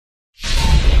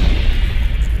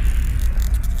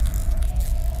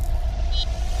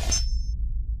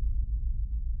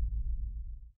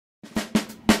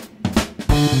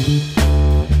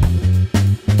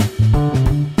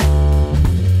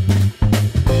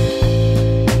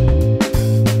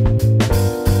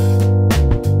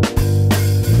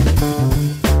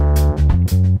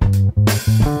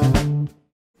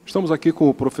Estamos aqui com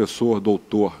o professor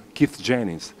doutor Keith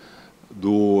Jennings,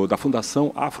 da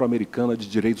Fundação Afro-Americana de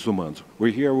Direitos Humanos.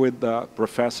 We're here with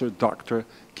Professor Dr.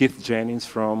 Keith Jennings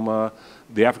from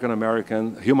the African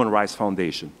American Human Rights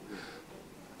Foundation.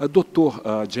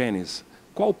 Dr. Jennings,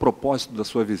 qual o propósito da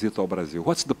sua visita ao Brasil?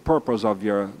 What's the purpose of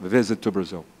your visit to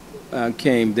Brazil? I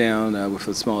came down with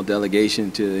a small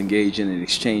delegation to engage in an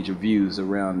exchange of views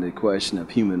around the question of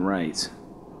human rights.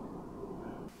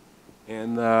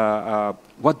 And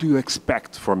what do you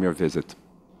expect from your visit?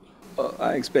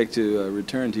 I expect to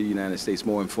return to the United States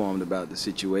more informed about the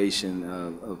situation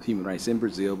of human rights in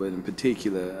Brazil, but in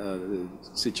particular the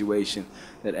situation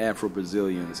that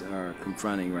Afro-Brazilians are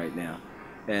confronting right now.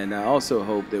 And I also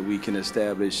hope that we can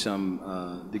establish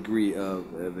some degree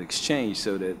of exchange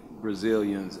so that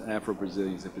Brazilians,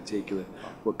 Afro-Brazilians in particular,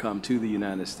 will come to the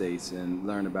United States and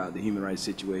learn about the human rights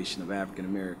situation of African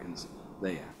Americans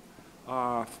there.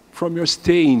 From your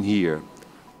stay in here,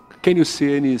 can you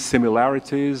see any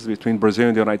similarities between Brazil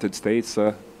and the United States?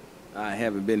 I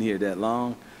haven't been here that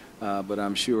long, but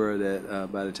I'm sure that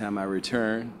by the time I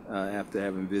return, after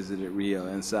having visited Rio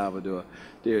and Salvador,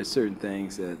 there are certain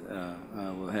things that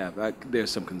I will have. There are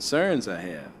some concerns I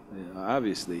have.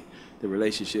 Obviously, the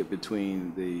relationship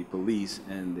between the police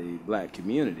and the black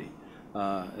community,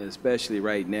 especially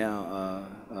right now,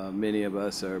 many of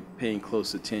us are paying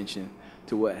close attention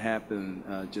to what happened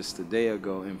just a day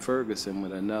ago in Ferguson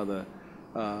with another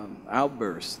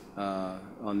outburst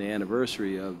on the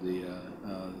anniversary of the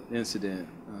incident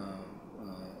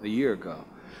a year ago.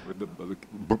 With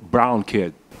the brown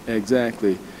kid.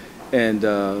 Exactly. And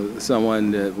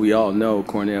someone that we all know,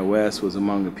 Cornel West, was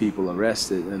among the people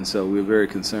arrested, and so we're very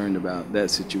concerned about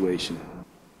that situation.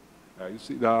 You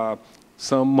see,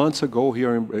 some months ago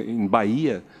here in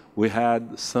Bahia, we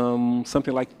had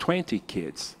something like 20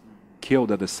 kids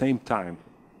killed at the same time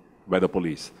by the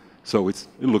police. So it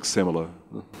looks similar.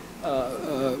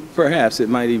 Perhaps it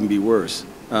might even be worse.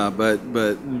 But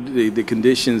the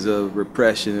conditions of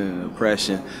repression and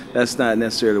oppression, that's not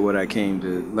necessarily what I came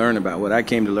to learn about. What I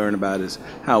came to learn about is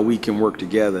how we can work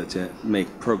together to make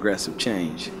progressive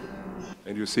change.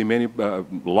 And you see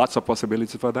lots of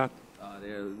possibilities for that?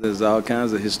 There's all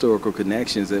kinds of historical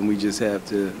connections, and we just have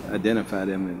to identify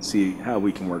them and see how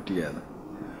we can work together.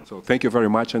 So thank you very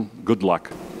much and good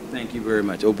luck. Thank you very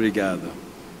much. Obrigado.